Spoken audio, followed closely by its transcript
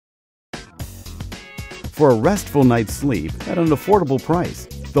for a restful night's sleep at an affordable price.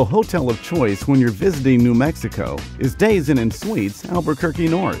 The hotel of choice when you're visiting New Mexico is Days Inn and Suites, Albuquerque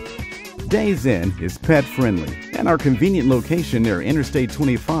North. Days Inn is pet-friendly, and our convenient location near Interstate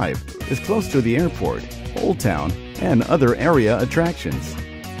 25 is close to the airport, Old Town, and other area attractions.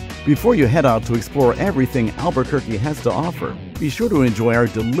 Before you head out to explore everything Albuquerque has to offer, be sure to enjoy our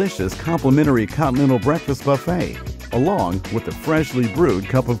delicious complimentary continental breakfast buffet, along with a freshly brewed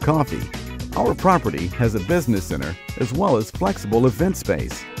cup of coffee. Our property has a business center as well as flexible event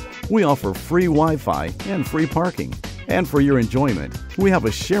space. We offer free Wi-Fi and free parking. And for your enjoyment, we have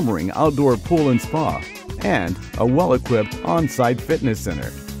a shimmering outdoor pool and spa and a well-equipped on-site fitness center.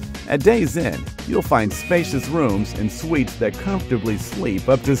 At Days Inn, you'll find spacious rooms and suites that comfortably sleep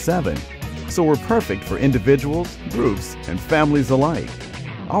up to 7. So we're perfect for individuals, groups, and families alike.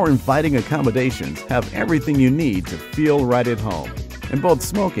 Our inviting accommodations have everything you need to feel right at home, and both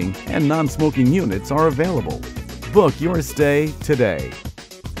smoking and non-smoking units are available. Book your stay today.